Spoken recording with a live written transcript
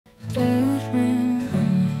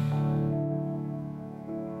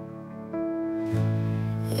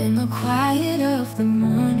In the quiet of the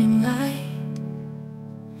morning light,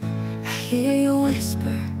 I hear your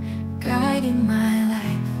whisper guiding my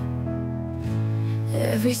life.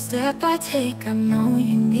 Every step I take, I know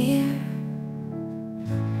you're near.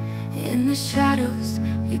 In the shadows,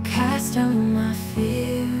 you cast out my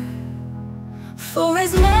fear. For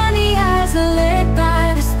as many as are led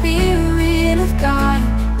by the Spirit of God,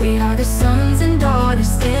 we are the sons and daughters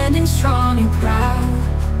standing strong and proud.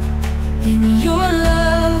 In your love,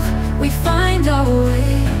 we find our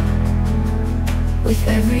way. With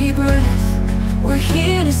every breath, we're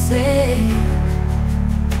here to say,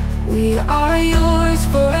 we are yours,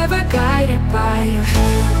 forever guided by your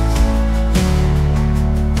hand.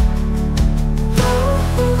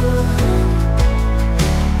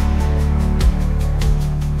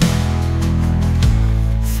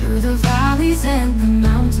 Through the valleys and the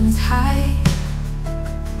mountains high,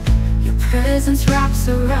 your presence wraps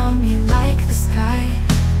around me like the sky.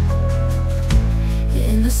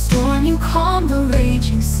 In the storm you calm the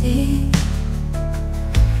raging sea.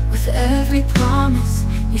 With every promise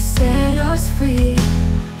you set us free.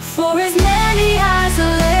 For as many as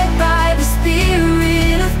are led by the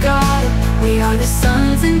Spirit of God, we are the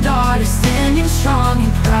sons and daughters standing strong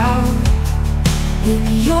and proud. In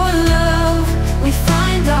your love we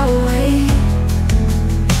find our way.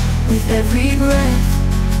 With every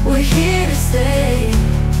breath we're here to say,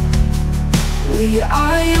 we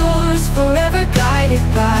are yours, forever guided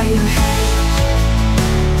by your hand.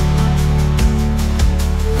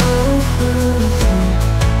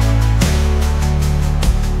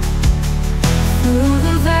 Through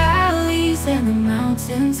the valleys and the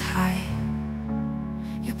mountains high,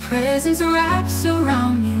 your presence wraps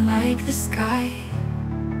around me like the sky.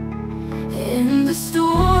 In the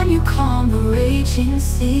storm you calm the raging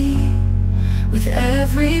sea. With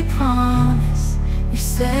every promise you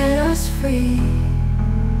set us free.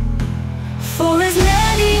 For as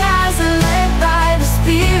many as are led by the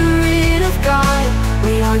Spirit of God,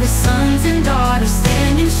 we are the sons and daughters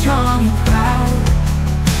standing strong and proud.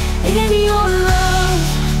 In your love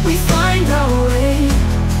we find our way.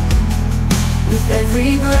 With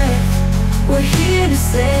every breath we're here to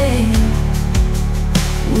say,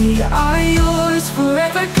 we are yours,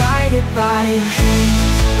 forever guided by your hand.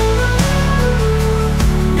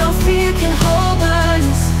 No fear can hold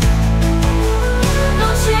us, no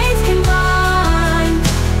chains can bind.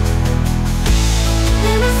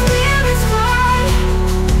 In the Spirit's fire,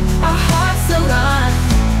 our hearts align.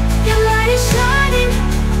 Your light is shining,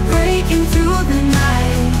 breaking through the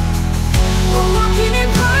night. We're walking in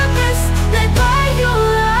purpose, led by your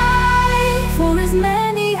light. For as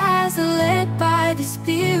many as are led by the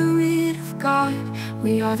Spirit of God,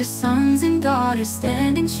 we are the sons and daughters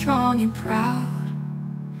standing strong and proud.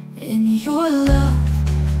 In your love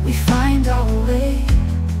we find our way.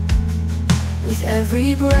 With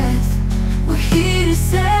every breath we're here to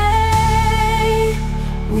say,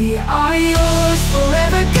 we are yours,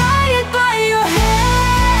 forever guided by your hand.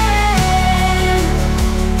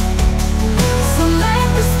 So let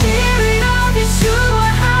the Spirit of Yeshua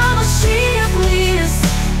HaMashiach lead us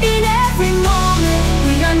in every moment.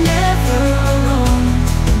 We are never alone.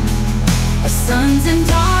 As sons and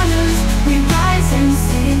daughters we rise and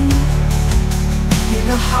sing. In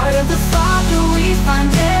the heart of the Father we find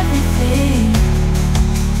everything.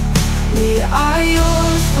 We are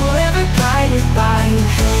yours, forever guided by your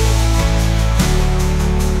hand.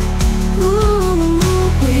 Ooh,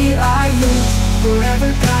 we are yours, forever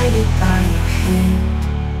guided by your hand.